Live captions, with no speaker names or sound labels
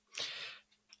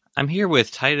I'm here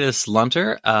with Titus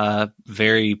Lunter, a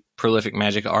very prolific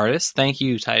Magic artist. Thank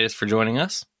you, Titus, for joining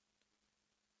us.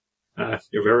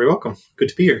 You're very welcome. Good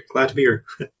to be here. Glad to be here.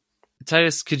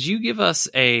 Titus, could you give us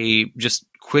a just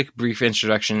quick, brief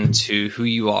introduction to who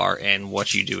you are and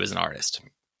what you do as an artist?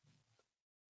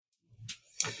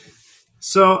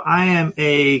 So I am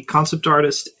a concept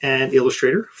artist and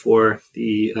illustrator for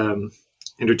the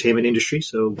entertainment industry,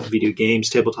 so video games,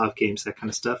 tabletop games, that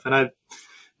kind of stuff. And I've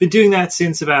been doing that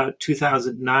since about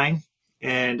 2009.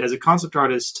 And as a concept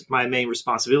artist, my main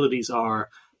responsibilities are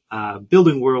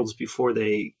building worlds before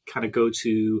they kind of go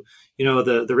to,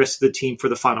 the rest of the team for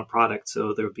the final product.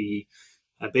 So there'll be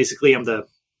basically I'm the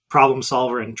problem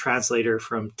solver and translator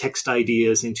from text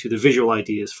ideas into the visual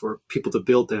ideas for people to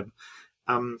build them.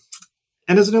 And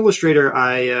as an illustrator,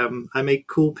 I make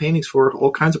cool paintings for all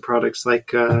kinds of products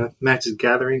like Magic the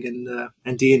Gathering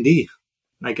and D&D.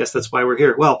 I guess that's why we're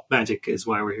here. Well, Magic is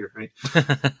why we're here, right?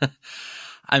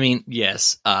 I mean,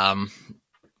 yes.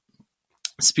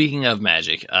 Speaking of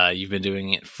Magic, you've been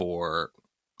doing it for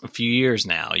a few years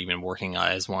now. You've been working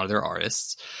as one of their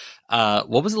artists.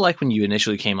 What was it like when you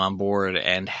initially came on board,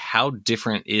 and how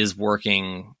different is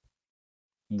working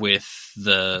with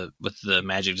the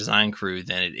Magic design crew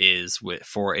than it is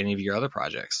for any of your other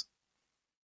projects?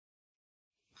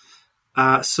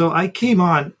 So I came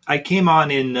on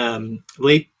in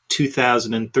late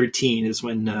 2013 is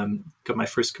when got my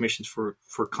first commissions for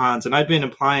cons, and I'd been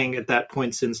applying at that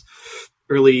point since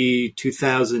early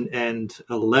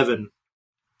 2011.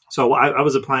 So I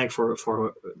was applying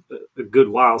for a good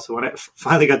while. So when I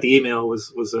finally got the email,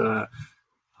 was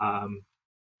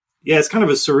it's kind of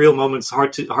a surreal moment. It's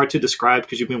hard to describe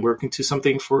because you've been working to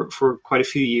something for quite a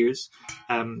few years.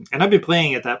 And I've been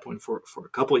playing at that point for a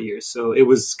couple of years. So it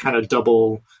was kind of a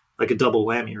double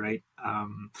whammy, right?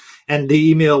 And the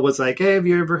email was like, hey, have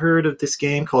you ever heard of this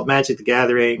game called Magic the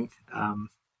Gathering? I'm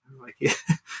like,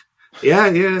 yeah,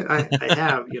 I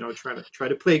have, try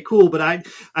to play it cool, but I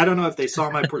don't know if they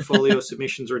saw my portfolio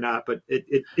submissions or not, but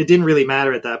it didn't really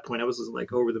matter at that point. I was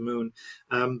like over the moon.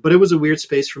 But it was a weird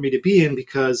space for me to be in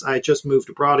because I just moved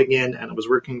abroad again and I was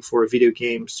working for a video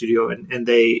game studio, and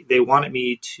they wanted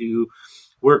me to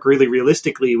work really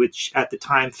realistically, which at the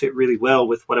time fit really well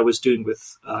with what I was doing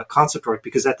with concept art,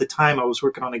 because at the time I was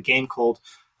working on a game called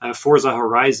Forza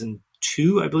Horizon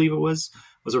 2, I believe it was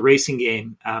a racing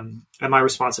game. And my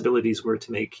responsibilities were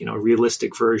to make,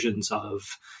 realistic versions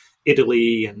of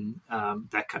Italy and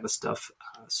that kind of stuff.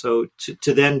 So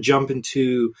to then jump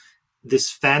into this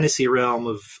fantasy realm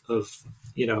of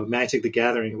Magic the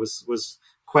Gathering was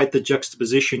quite the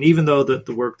juxtaposition, even though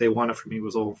the work they wanted from me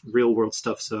was all real world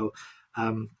stuff. So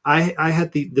I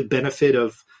had the benefit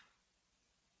of,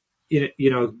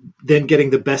 then getting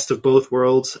the best of both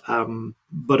worlds,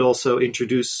 but also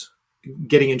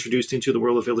getting introduced into the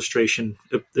world of illustration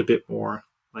a bit more.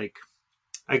 Like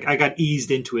I got eased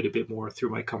into it a bit more through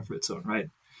my comfort zone, right?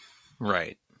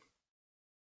 Right.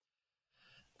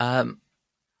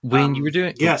 When you were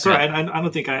doing... Yeah, sorry, I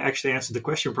don't think I actually answered the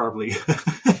question properly.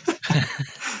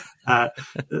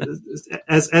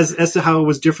 As to how it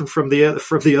was different from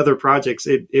the other projects,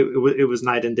 it was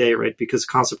night and day, right? Because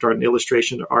concept art and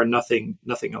illustration are nothing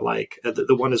alike.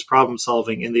 The one is problem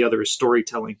solving, and the other is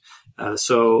storytelling.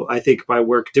 So I think my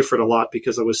work differed a lot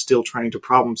because I was still trying to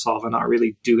problem solve and not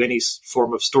really do any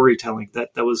form of storytelling. That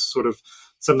was sort of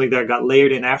something that got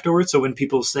layered in afterwards. So when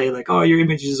people say like, "Oh, your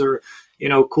images are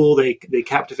cool," they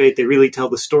captivate, they really tell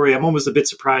the story, I'm almost a bit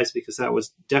surprised because that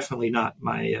was definitely not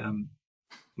my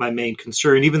main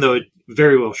concern, even though it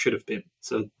very well should have been.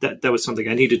 So that was something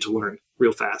I needed to learn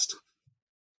real fast.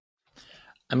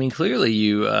 I mean, clearly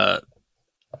you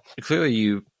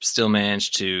still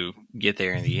managed to get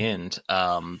there in the end.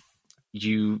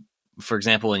 You, for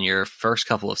example, in your first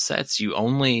couple of sets, you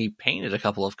only painted a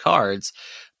couple of cards,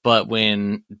 but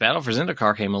when Battle for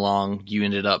Zendikar came along, you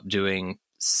ended up doing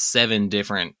 7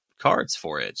 different cards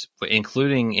for it,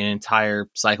 including an entire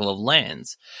cycle of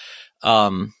lands.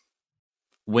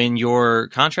 When your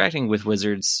contracting with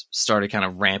Wizards started kind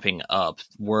of ramping up,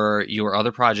 were your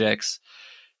other projects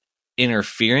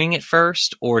interfering at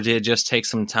first, or did it just take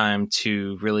some time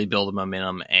to really build a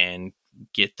momentum and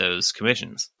get those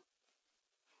commissions?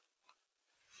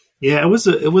 Yeah, it was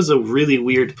a really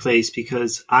weird place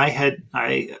because I had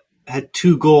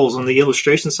 2 goals. On the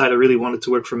illustration side, I really wanted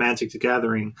to work for Magic the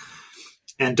Gathering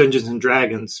and Dungeons and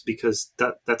Dragons because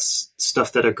that's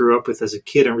stuff that I grew up with as a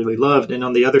kid and really loved. And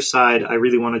on the other side, I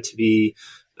really wanted to be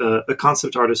a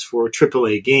concept artist for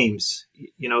AAA games,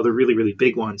 the really, really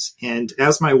big ones. And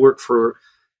as my work for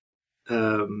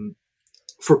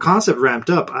concept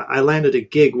ramped up, I landed a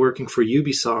gig working for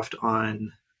Ubisoft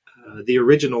on the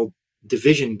original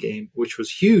Division game, which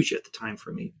was huge at the time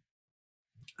for me.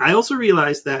 I also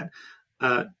realized that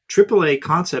AAA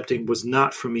concepting was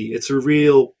not for me. It's a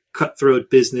real cutthroat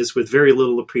business with very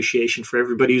little appreciation for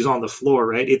everybody who's on the floor,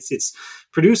 right? It's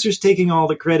producers taking all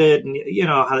the credit, and you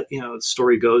know how the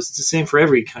story goes. It's the same for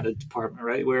every kind of department,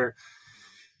 right? Where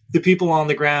the people on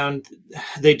the ground,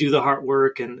 they do the hard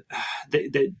work and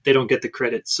they don't get the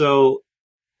credit. So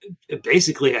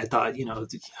basically I thought,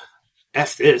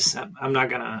 F this. I'm not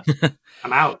gonna.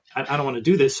 I'm out. I don't want to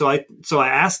do this. So I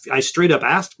straight up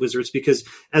asked Wizards, because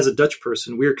as a Dutch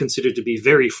person, we're considered to be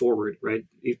very forward, right?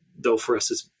 Though for us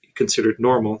it's considered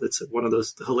normal. It's one of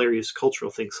those hilarious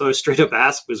cultural things. So I straight up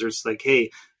asked Wizards, like,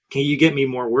 hey, can you get me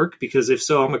more work? Because if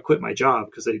so, I'm gonna quit my job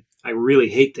because I really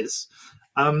hate this.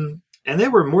 And they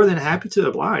were more than happy to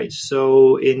oblige.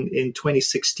 So in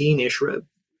 2016-ish, a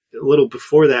little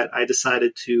before that, I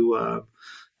decided to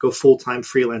go full-time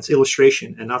freelance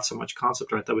illustration and not so much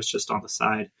concept art. That was just on the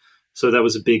side. So that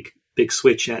was a big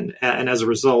switch. And as a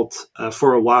result,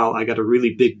 for a while, I got a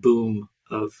really big boom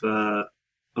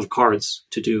of cards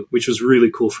to do, which was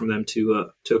really cool from them to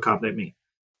accommodate me.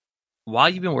 While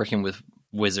you've been working with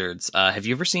Wizards, have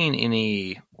you ever seen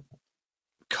any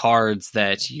cards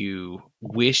that you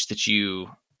wish that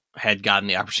you had gotten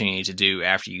the opportunity to do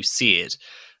after you see it?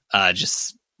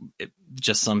 Just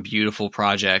some beautiful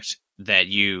project that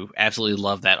you absolutely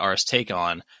love that artist's take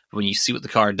on. When you see what the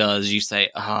card does, you say,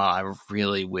 I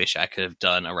really wish I could have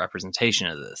done a representation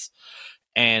of this.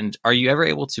 And are you ever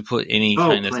able to put any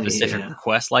kind of specific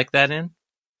request like that in?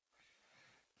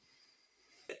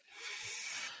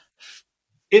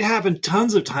 It happened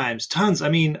tons of times, tons. I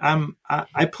mean,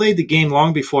 I played the game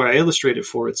long before I illustrated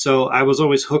for it, so I was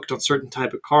always hooked on certain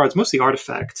type of cards, mostly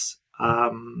artifacts.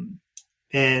 And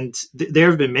there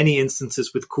have been many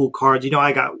instances with cool cards.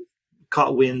 I got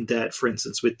caught wind that, for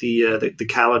instance, with the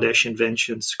Kaladesh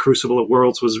inventions, Crucible of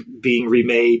Worlds was being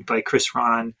remade by Chris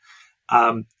Ron,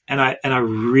 and I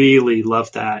really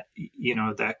loved that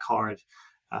that card.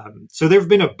 So there have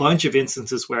been a bunch of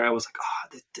instances where I was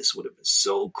like, this would have been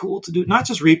so cool to do. Not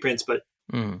just reprints, but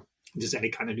just any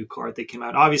kind of new card that came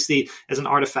out. Obviously, as an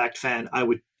artifact fan, I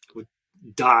would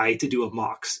die to do a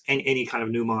MOX, any kind of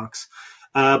new MOX.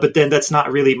 But then that's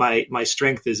not really my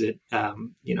strength, is it?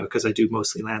 Because I do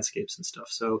mostly landscapes and stuff.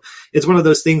 So it's one of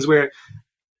those things where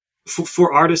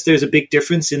for artists, there's a big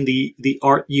difference in the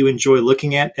art you enjoy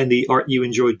looking at and the art you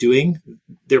enjoy doing.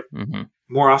 They're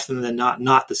more often than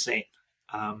not the same.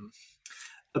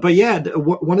 But yeah,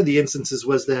 one of the instances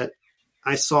was that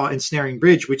I saw Ensnaring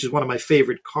Bridge, which is one of my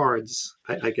favorite cards.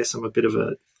 I guess I'm a bit of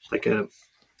a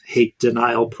hate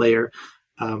denial player.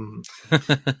 And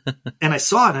I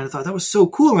saw it and I thought that was so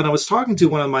cool. And I was talking to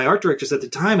one of my art directors at the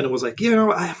time and it was like,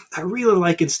 I really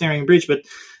like Ensnaring Bridge, but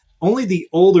only the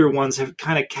older ones have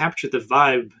kind of captured the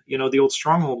vibe. The old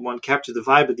Stronghold one captured the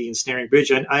vibe of the Ensnaring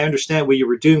Bridge. And I understand what you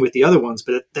were doing with the other ones,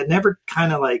 but that never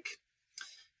kind of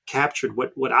captured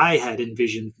what I had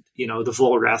envisioned, the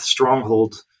Volrath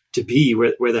Stronghold to be,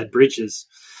 where that bridge is.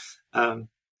 And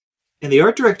the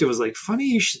art director was like, funny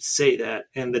you should say that.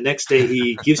 And the next day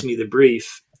he gives me the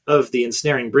brief of the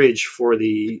Ensnaring Bridge for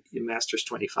the Masters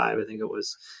 25, I think it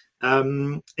was.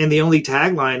 And the only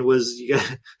tagline was, you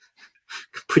gotta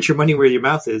put your money where your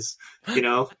mouth is,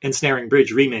 Ensnaring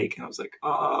Bridge remake. And I was like,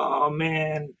 oh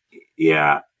man,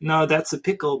 yeah, no, that's a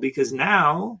pickle, because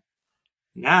now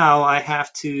I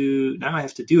have to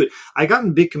do it. I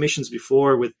gotten big commissions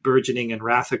before with Burgeoning and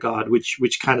Wrath of God,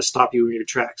 which kind of stop you in your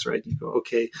tracks, right? You go,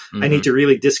 okay, I need to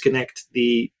really disconnect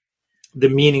the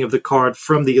meaning of the card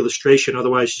from the illustration.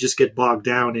 Otherwise you just get bogged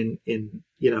down in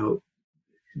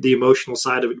the emotional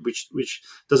side of it, which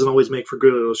doesn't always make for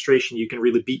good illustration. You can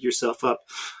really beat yourself up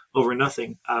over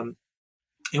nothing. And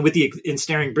with the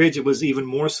Ensnaring Bridge, it was even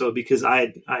more so, because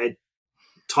I had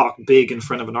talk big in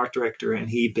front of an art director and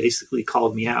he basically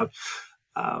called me out.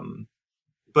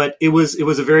 But it was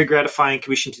a very gratifying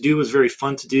commission to do. It was very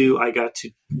fun to do. I got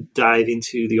to dive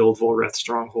into the old Volrath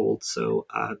Stronghold. So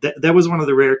that was one of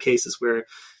the rare cases where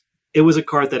it was a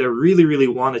card that I really, really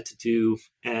wanted to do,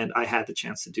 and I had the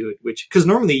chance to do it, because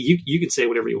normally you can say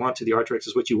whatever you want to the art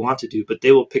directors, what you want to do, but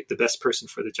they will pick the best person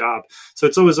for the job. So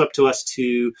it's always up to us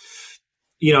to,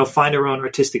 find our own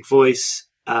artistic voice,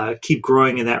 keep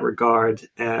growing in that regard,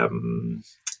 and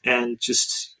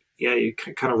just you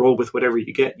kind of roll with whatever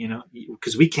you get,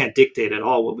 because we can't dictate at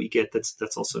all what we get.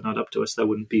 That's also not up to us. That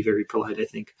wouldn't be very polite, I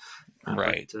think.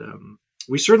 Right. But,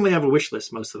 we certainly have a wish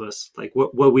list, most of us, like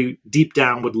what we deep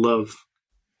down would love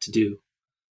to do.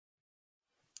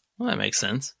 Well, that makes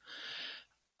sense.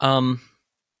 Turning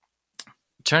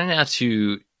now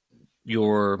to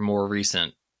your more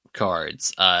recent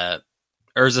cards,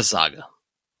 Urza Saga.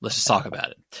 Let's just talk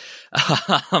about it.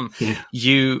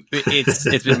 Yeah.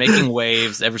 It's been making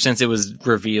waves ever since it was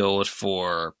revealed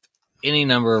for any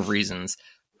number of reasons.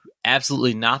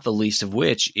 Absolutely not the least of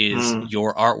which is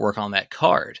your artwork on that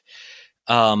card.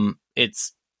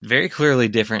 It's very clearly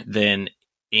different than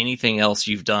anything else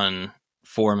you've done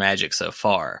for Magic so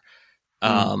far.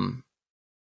 Can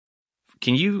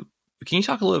you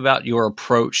talk a little about your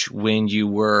approach when you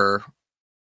were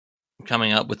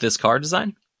coming up with this card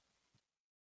design?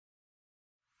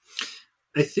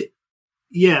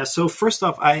 Yeah. So first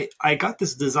off, I got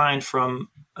this design from,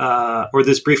 or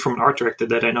this brief from an art director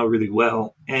that I know really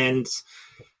well. And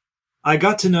I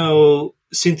got to know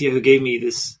Cynthia, who gave me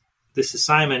this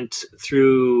assignment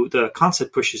through the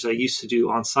concept pushes I used to do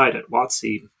on site at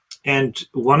WotC. And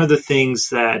one of the things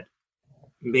that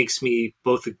makes me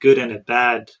both a good and a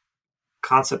bad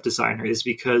concept designer is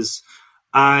because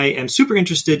I am super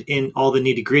interested in all the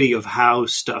nitty gritty of how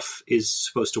stuff is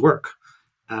supposed to work.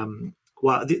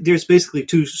 Well, there's basically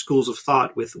two schools of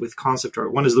thought with concept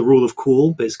art. One is the rule of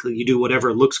cool. Basically, you do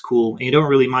whatever looks cool, and you don't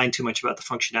really mind too much about the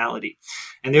functionality.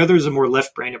 And the other is a more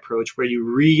left brain approach where you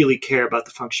really care about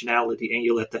the functionality and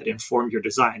you let that inform your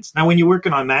designs. Now, when you're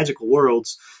working on magical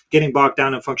worlds, getting bogged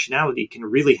down in functionality can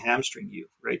really hamstring you,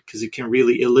 right? Because it can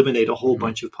really eliminate a whole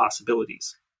bunch of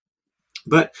possibilities.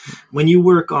 But when you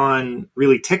work on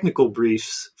really technical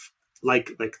briefs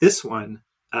like this one,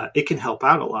 it can help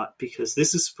out a lot because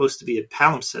this is supposed to be a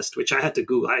palimpsest, which I had to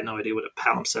Google. I had no idea what a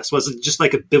palimpsest was. It just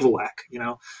like a bivouac, you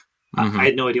know? I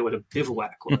had no idea what a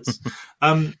bivouac was.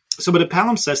 But a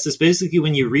palimpsest is basically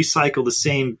when you recycle the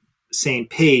same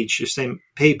page or same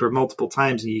paper multiple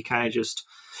times and you kind of just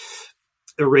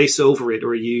erase over it,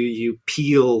 or you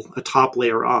peel a top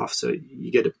layer off. So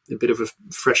you get a bit of a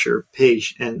fresher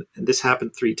page. And this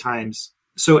happened 3 times.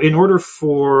 So in order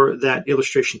for that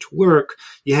illustration to work,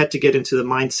 you had to get into the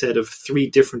mindset of 3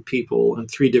 different people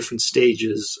and 3 different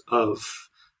stages of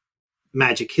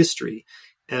Magic history.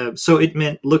 So it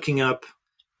meant looking up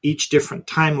each different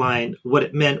timeline, what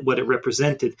it meant, what it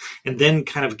represented, and then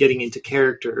kind of getting into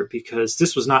character, because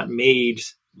this was not made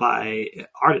by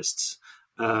artists.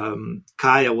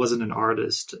 Kaya wasn't an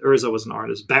artist. Urza was an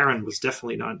artist. Baron was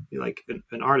definitely not like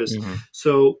an artist.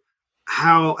 So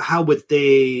how would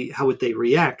they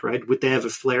react, right? Would they have a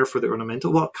flair for the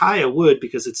ornamental? Well, Kaya would,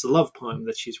 because it's a love poem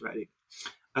that she's writing.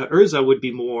 Urza would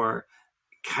be more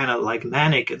kind of like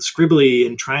manic and scribbly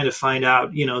and trying to find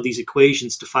out, these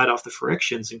equations to fight off the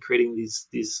frictions and creating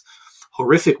these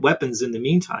horrific weapons in the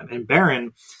meantime. And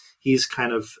Baron, he's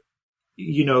kind of,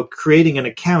 creating an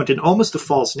account and almost a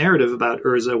false narrative about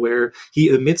Urza where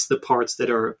he omits the parts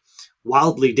that are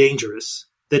wildly dangerous,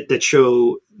 that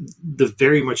show the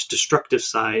very much destructive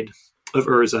side of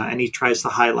Urza, and he tries to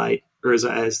highlight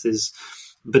Urza as this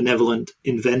benevolent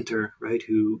inventor, right,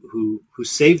 who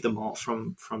saved them all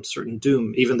from certain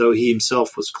doom, even though he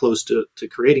himself was close to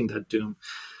creating that doom.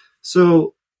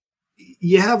 So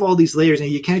you have all these layers, and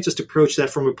you can't just approach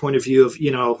that from a point of view of,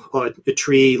 a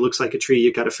tree looks like a tree.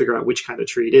 You got to figure out which kind of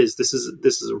tree it is. This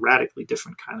is a radically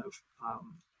different kind of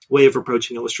way of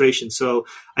approaching illustration. So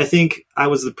I think I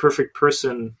was the perfect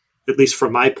person, at least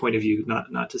from my point of view,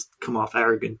 not to come off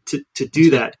arrogant, to do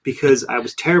that, because I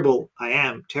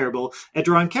am terrible at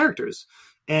drawing characters.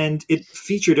 And it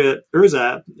featured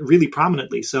Urza really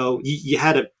prominently. So you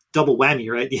had a double whammy,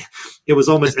 right? It was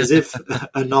almost as if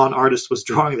a non-artist was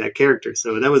drawing that character.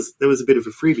 So that was a bit of a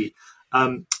freebie.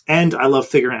 And I love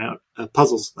figuring out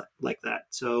puzzles like that.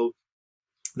 So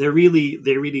they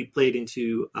really played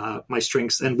into my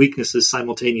strengths and weaknesses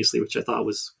simultaneously, which I thought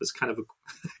was kind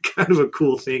of a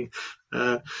cool thing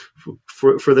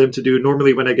for them to do.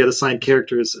 Normally, when I get assigned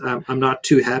characters, I'm not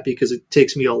too happy because it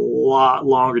takes me a lot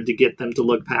longer to get them to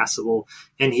look passable.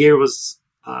 And here was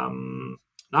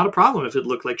not a problem if it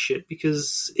looked like shit,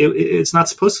 because it's not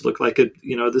supposed to look like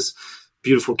this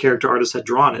beautiful character artist had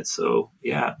drawn it. So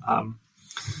yeah,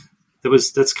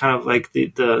 that's kind of like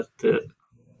the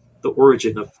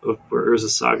origin of where Urza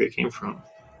Saga came from.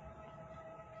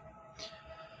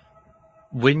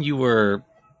 When you were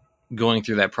going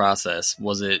through that process,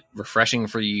 was it refreshing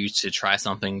for you to try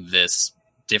something this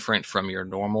different from your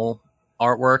normal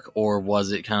artwork, or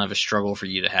was it kind of a struggle for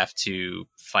you to have to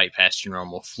fight past your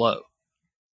normal flow?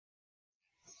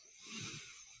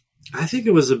 I think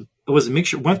it was a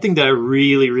mixture. One thing that I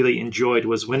really, really enjoyed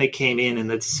was when it came in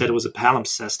and it said it was a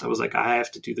palimpsest, I was like, I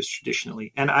have to do this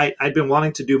traditionally. And I'd been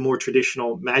wanting to do more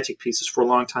traditional Magic pieces for a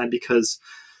long time, because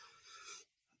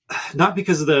not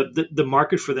because of the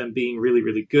market for them being really,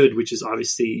 really good, which is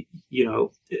obviously, an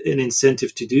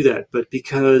incentive to do that, but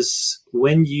because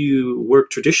when you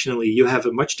work traditionally, you have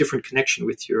a much different connection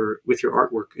with your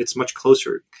artwork. It's much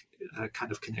closer.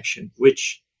 kind of connection,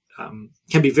 which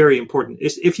can be very important.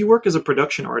 If you work as a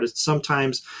production artist,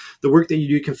 sometimes the work that you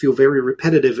do can feel very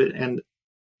repetitive, and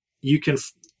you can,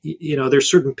 there's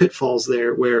certain pitfalls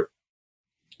there where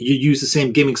you use the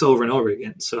same gimmicks over and over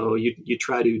again. So you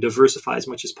try to diversify as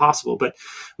much as possible. But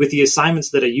with the assignments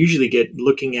that I usually get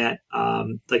looking at,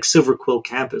 like Silver Quill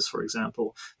Campus, for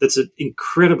example, that's an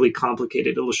incredibly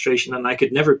complicated illustration. And I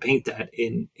could never paint that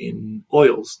in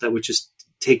oils. That would just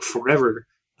take forever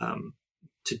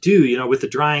to do, with the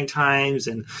drying times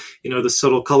and, the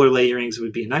subtle color layerings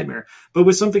would be a nightmare. But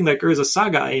with something like Urza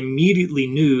Saga, I immediately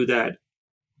knew that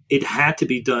it had to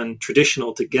be done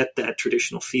traditional to get that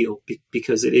traditional feel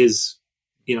because it is,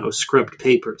 scrubbed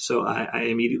paper. So I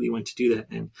immediately went to do that.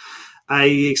 And I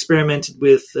experimented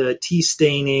with tea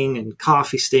staining and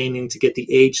coffee staining to get the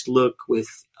aged look with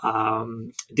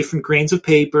different grains of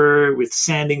paper, with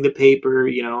sanding the paper,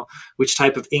 which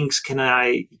type of inks can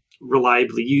I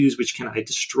reliably use, which can I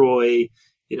destroy,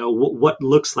 what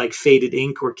looks like faded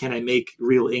ink, or can I make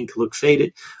real ink look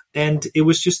faded? And it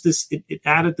was just this, it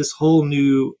added this whole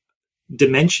new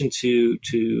dimension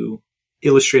to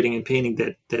illustrating and painting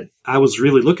that I was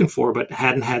really looking for, but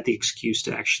hadn't had the excuse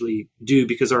to actually do,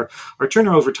 because our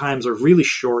turnover times are really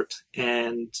short,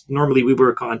 and normally we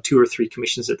work on 2 or 3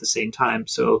 commissions at the same time.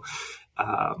 So,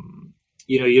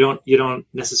 you don't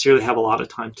necessarily have a lot of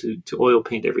time to oil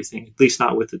paint everything, at least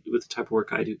not with the type of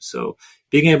work I do. So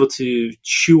being able to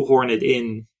shoehorn it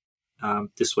in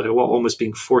this way, while almost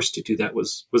being forced to do that,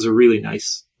 was a really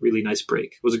nice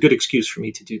break. It was a good excuse for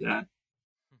me to do that.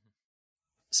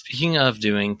 Speaking of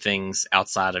doing things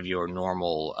outside of your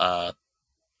normal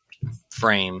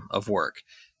frame of work,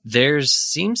 there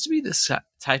seems to be this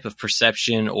type of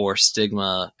perception or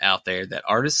stigma out there that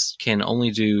artists can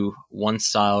only do one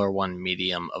style or one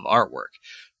medium of artwork.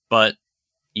 But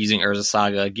using Urza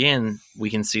Saga again, we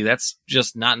can see that's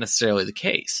just not necessarily the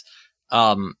case.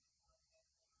 Why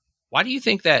do you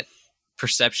think that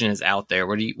perception is out there?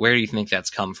 Where do you think that's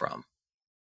come from?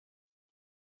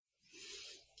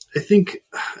 I think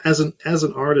as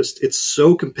an artist, it's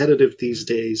so competitive these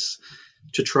days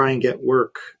to try and get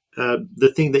work.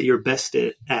 The thing that you're best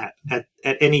at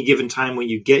any given time when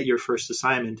you get your first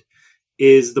assignment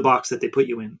is the box that they put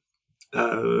you in.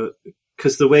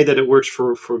 Because the way that it works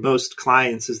for most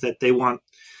clients is that they want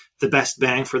the best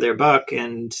bang for their buck,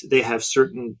 and they have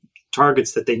certain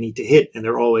targets that they need to hit, and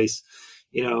they're always,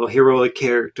 heroic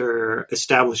character,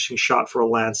 establishing shot for a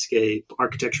landscape,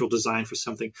 architectural design for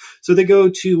something. So they go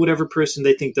to whatever person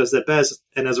they think does that best,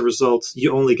 and as a result,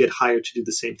 you only get hired to do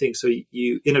the same thing. So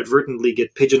you inadvertently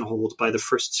get pigeonholed by the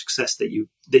first success that you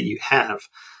have.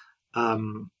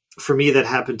 For me, that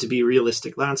happened to be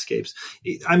realistic landscapes.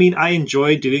 I mean, I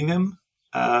enjoy doing them,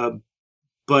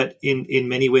 but in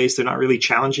many ways, they're not really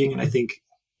challenging. And I think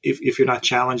if you're not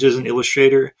challenged as an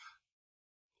illustrator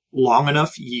long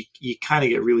enough, you kind of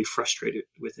get really frustrated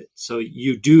with it. So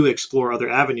you do explore other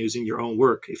avenues in your own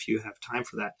work if you have time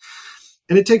for that.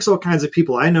 And it takes all kinds of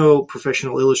people. I know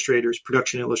professional illustrators,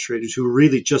 production illustrators, who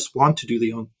really just want to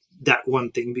do that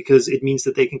one thing, because it means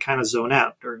that they can kind of zone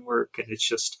out during work, and it's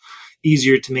just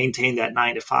easier to maintain that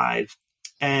 9 to 5.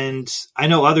 And I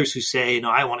know others who say,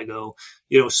 I want to go,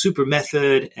 super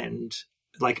method and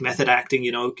like method acting,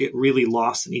 get really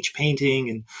lost in each painting,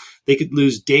 and they could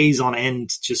lose days on end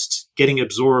just getting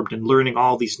absorbed and learning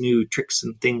all these new tricks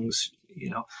and things,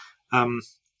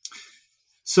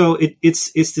 So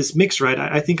it's this mix, right?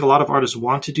 I think a lot of artists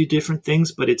want to do different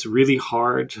things, but it's really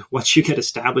hard once you get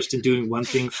established in doing one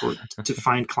thing to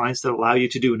find clients that allow you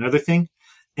to do another thing.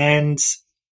 And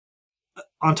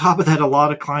on top of that, a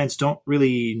lot of clients don't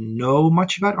really know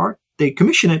much about art. They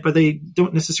commission it, but they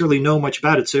don't necessarily know much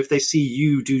about it. So if they see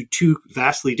you do 2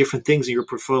 vastly different things in your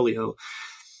portfolio,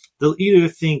 they'll either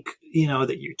think,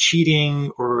 that you're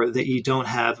cheating, or that you don't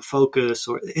have a focus,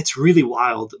 or it's really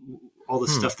wild, all the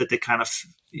stuff that they kind of,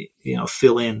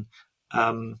 fill in.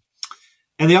 And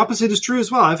the opposite is true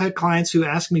as well. I've had clients who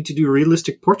ask me to do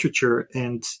realistic portraiture,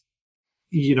 and,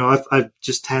 I've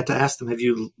just had to ask them, have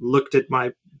you looked at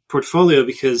my portfolio?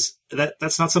 Because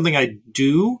that's not something I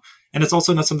do. And it's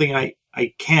also not something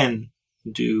I can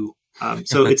do.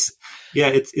 So it's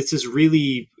this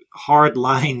really hard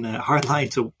line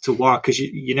to walk, because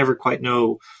you never quite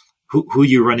know who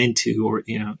you run into, or,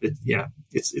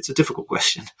 it's a difficult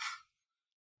question.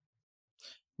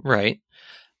 Right.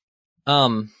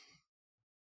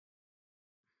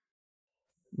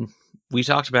 We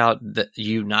talked about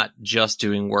you not just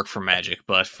doing work for Magic,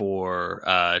 but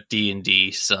for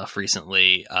D&D stuff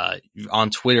recently. On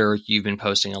Twitter, you've been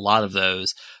posting a lot of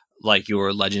those, like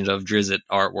your Legend of Drizzt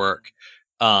artwork.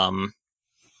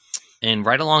 And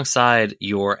right alongside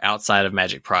your outside of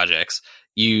Magic projects,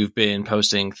 you've been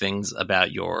posting things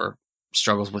about your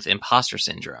struggles with imposter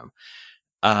syndrome.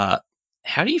 How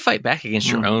do you fight back against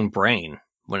your own brain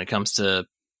when it comes to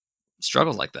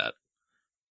struggles like that?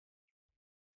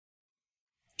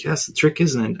 Yes, the trick,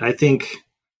 isn't it? I think,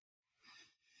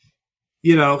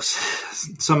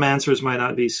 some answers might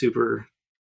not be super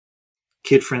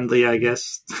kid friendly, I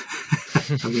guess.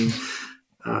 I mean,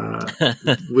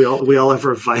 we all have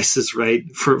our vices, right?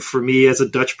 For me, as a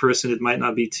Dutch person, it might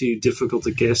not be too difficult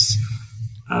to guess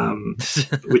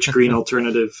which green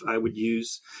alternative I would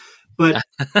use, but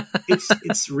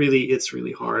it's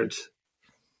really hard.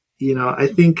 I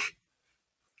think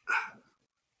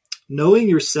knowing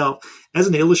yourself as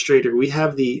an illustrator, we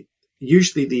have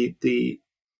usually the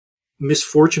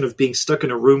misfortune of being stuck in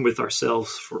a room with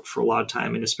ourselves for a lot of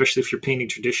time, and especially if you're painting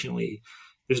traditionally,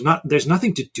 there's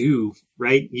nothing to do,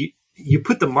 right? You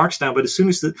put the marks down, but as soon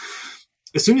as the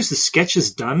sketch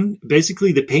is done,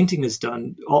 basically the painting is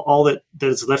done. All that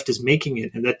is left is making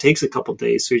it, and that takes a couple of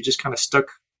days. So you're just kind of stuck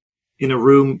in a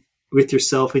room with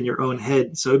yourself in your own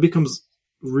head. So it becomes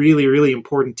really, really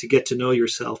important to get to know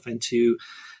yourself and to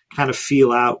kind of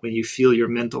feel out when you feel your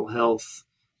mental health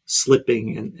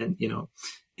slipping,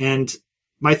 and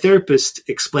my therapist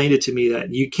explained it to me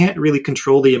that you can't really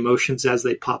control the emotions as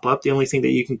they pop up. The only thing that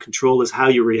you can control is how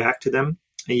you react to them,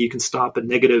 and you can stop a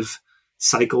negative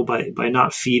cycle by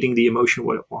not feeding the emotion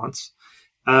what it wants,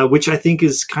 which I think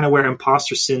is kind of where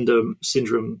imposter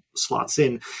syndrome slots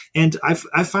in. And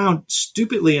I've found,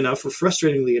 stupidly enough or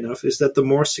frustratingly enough, is that the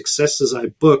more successes I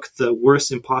book, the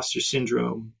worse imposter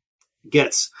syndrome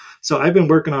gets. So I've been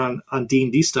working on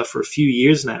D&D stuff for a few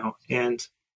years now, and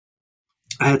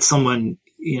I had someone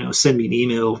send me an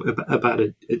email about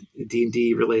a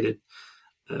D&D related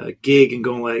gig, and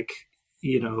going like,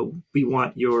 we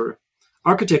want your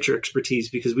architecture expertise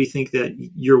because we think that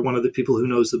you're one of the people who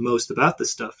knows the most about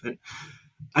this stuff. And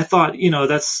I thought,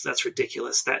 that's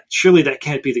ridiculous. That surely that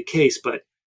can't be the case. But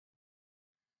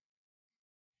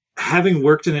having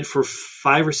worked in it for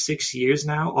 5 or 6 years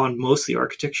now on mostly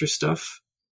architecture stuff,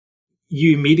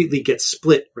 you immediately get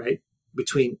split, right?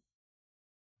 Between,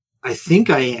 I think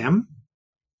I am,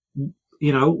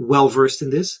 well versed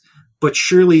in this, but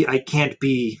surely I can't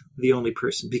be the only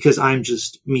person because I'm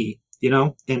just me,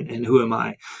 and who am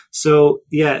I? So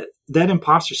yeah, that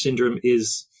imposter syndrome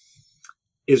is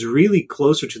really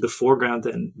closer to the foreground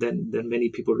than many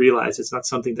people realize. It's not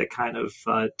something that kind of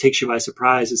takes you by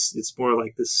surprise. It's more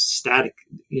like this static,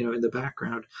 in the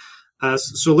background.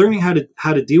 So learning how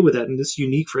to deal with that, and this is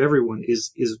unique for everyone,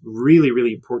 is really,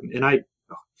 really important. And I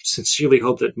sincerely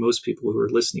hope that most people who are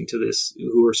listening to this,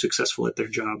 who are successful at their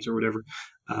jobs or whatever,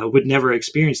 would never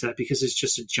experience that, because it's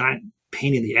just a giant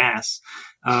pain in the ass.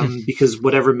 Because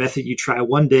whatever method you try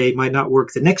one day might not work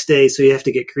the next day. So you have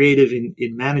to get creative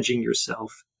in managing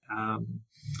yourself. And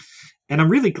I'm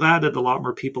really glad that a lot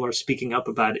more people are speaking up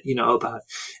about it, about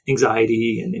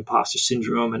anxiety and imposter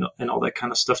syndrome and all that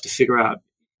kind of stuff, to figure out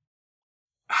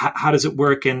how does it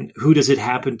work and who does it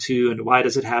happen to and why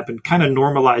does it happen. Kind of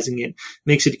normalizing it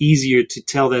makes it easier to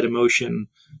tell that emotion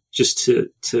just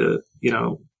to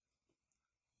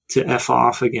F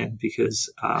off again, because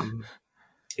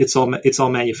it's all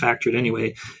manufactured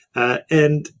anyway.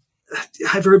 And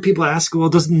I've heard people ask, well,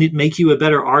 doesn't it make you a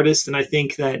better artist? And I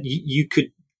think that you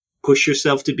could push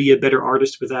yourself to be a better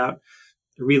artist without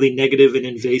really negative and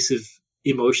invasive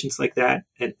emotions like that.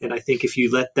 And I think if you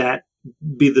let that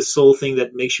be the sole thing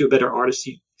that makes you a better artist,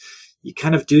 you're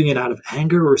kind of doing it out of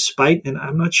anger or spite. And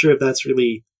I'm not sure if that's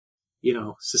really,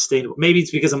 sustainable. Maybe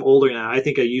it's because I'm older now. I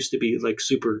think I used to be like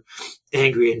super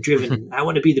angry and driven. I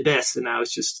want to be the best. And now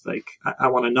it's just like, I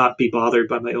want to not be bothered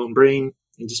by my own brain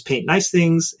and just paint nice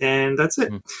things. And that's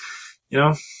it.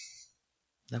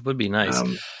 That would be nice.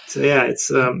 So yeah,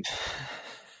 it's,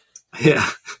 yeah.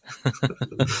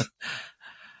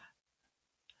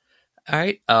 All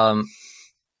right.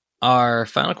 Our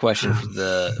final question for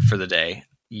the day.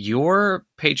 Your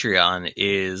Patreon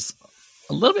is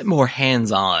a little bit more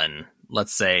hands-on,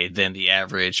 let's say, than the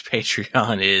average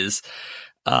Patreon is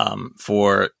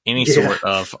for any sort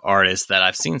of artist that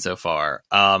I've seen so far.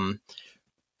 Can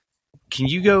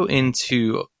you go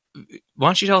into? Why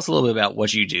don't you tell us a little bit about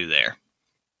what you do there?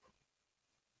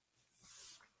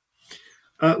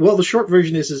 Well, the short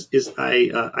version is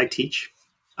I teach.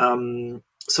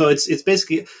 So it's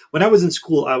basically, when I was in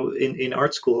school, in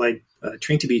art school, I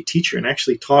trained to be a teacher and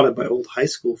actually taught at my old high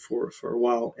school for a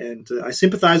while. And I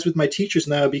sympathize with my teachers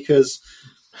now, because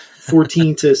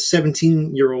 14 to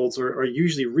 17-year-olds are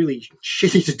usually really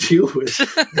shitty to deal with.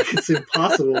 It's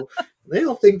impossible. They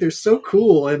all think they're so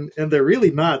cool, and they're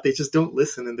really not. They just don't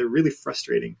listen, and they're really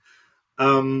frustrating.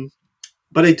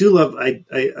 But I do love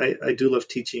I do love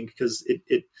teaching because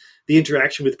the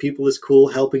interaction with people is cool.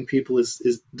 Helping people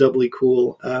is doubly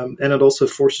cool, and it also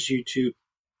forces you to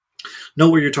know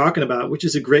what you're talking about, which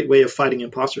is a great way of fighting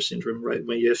imposter syndrome, right?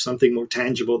 When you have something more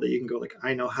tangible that you can go like,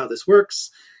 I know how this works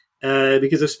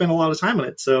because I've spent a lot of time on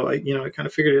it. So I kind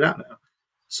of figured it out now.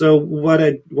 So what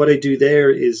I do there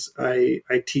is I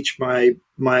teach my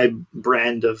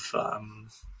brand of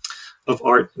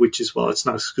art, which is, well, it's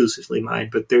not exclusively mine,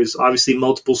 but there's obviously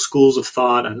multiple schools of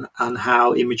thought on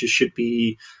how images should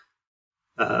be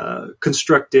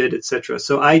constructed, etc.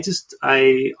 So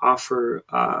I offer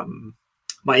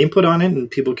my input on it, and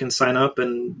people can sign up,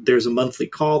 and there's a monthly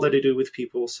call that I do with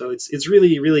people. So it's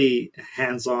really, really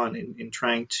hands-on in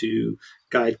trying to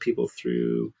guide people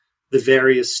through the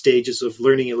various stages of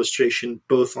learning illustration,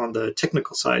 both on the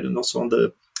technical side and also on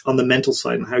the mental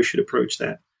side, and how you should approach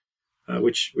that,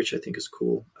 which I think is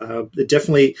cool. It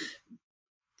definitely,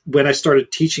 when I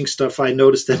started teaching stuff, I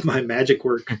noticed that my magic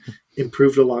work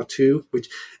improved a lot too.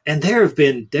 And there have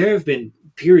been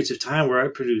periods of time where I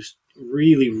produced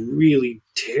really, really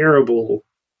terrible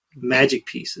magic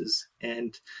pieces,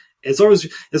 and it's always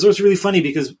really funny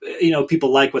because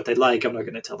people like what they like. I'm not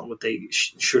going to tell them what they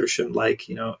should or shouldn't like.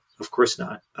 Of course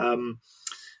not.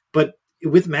 But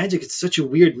with magic, it's such a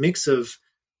weird mix of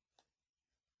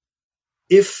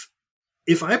if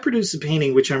I produce a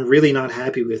painting which I'm really not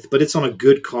happy with, but it's on a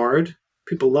good card,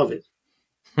 people love it.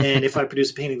 And if I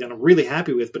produce a painting that I'm really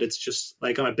happy with, but it's just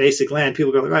like on a basic land,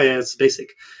 people go like, oh yeah, it's basic.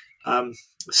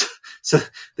 So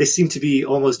they seem to be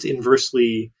almost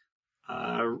inversely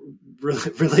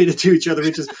related to each other,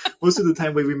 which is most of the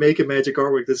time when we make a magic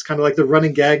artwork, that's kind of like the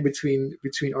running gag between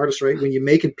artists, right? When you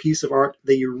make a piece of art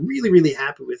that you're really, really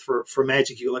happy with for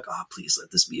magic, you're like, oh, please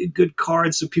let this be a good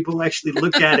card so people actually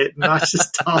look at it, not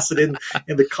just toss it in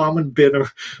the common bin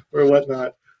or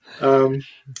whatnot.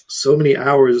 So many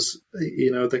hours,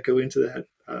 that go into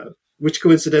that, which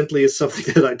coincidentally is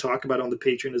something that I talk about on the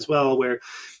Patreon as well, where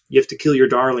you have to kill your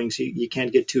darlings. You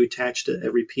can't get too attached to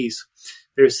every piece.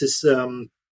 There's this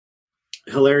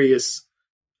hilarious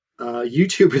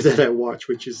YouTuber that I watch,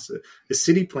 which is a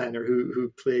city planner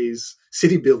who plays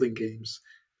city building games.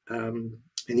 And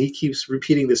he keeps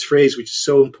repeating this phrase, which is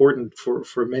so important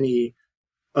for many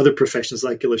other professions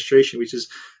like illustration, which is,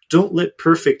 don't let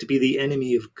perfect be the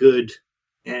enemy of good.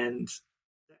 And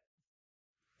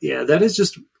yeah, that has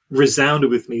just resounded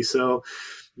with me. So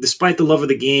despite the love of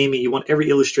the game, and you want every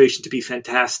illustration to be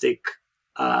fantastic,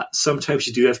 sometimes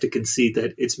you do have to concede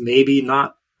that it's maybe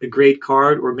not a great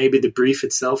card, or maybe the brief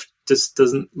itself just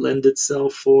doesn't lend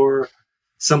itself for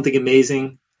something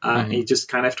amazing. And you just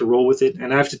kind of have to roll with it.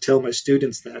 And I have to tell my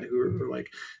students that, who are like,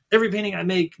 every painting I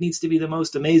make needs to be the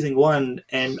most amazing one.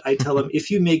 And I tell them, if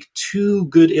you make 2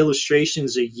 good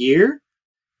illustrations a year,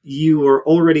 you are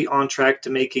already on track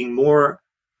to making more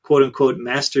quote unquote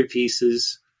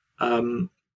masterpieces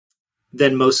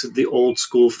than most of the old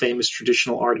school famous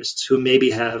traditional artists, who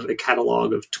maybe have a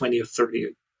catalog of 20 or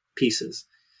 30 pieces.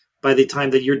 By the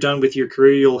time that you're done with your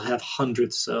career, you'll have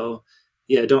hundreds. So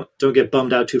yeah, don't get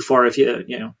bummed out too far if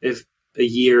if a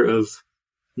year of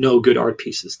no good art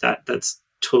pieces. That's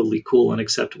totally cool and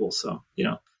acceptable. So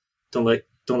don't let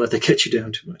that get you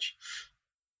down too much.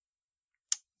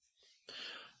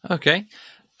 Okay.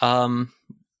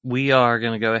 We are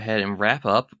going to go ahead and wrap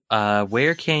up.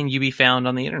 Where can you be found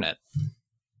on the internet?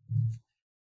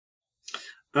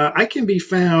 I can be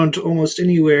found almost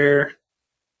anywhere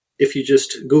if you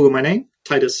just Google my name,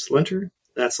 Titus Lunter.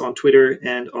 That's on Twitter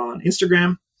and on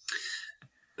Instagram.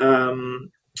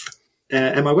 And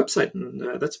my website.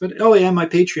 And that's about it. Oh, yeah, my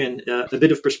Patreon, A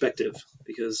Bit of Perspective,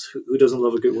 because who doesn't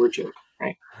love a good word joke,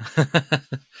 right?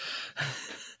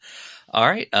 All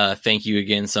right. Thank you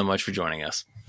again so much for joining us.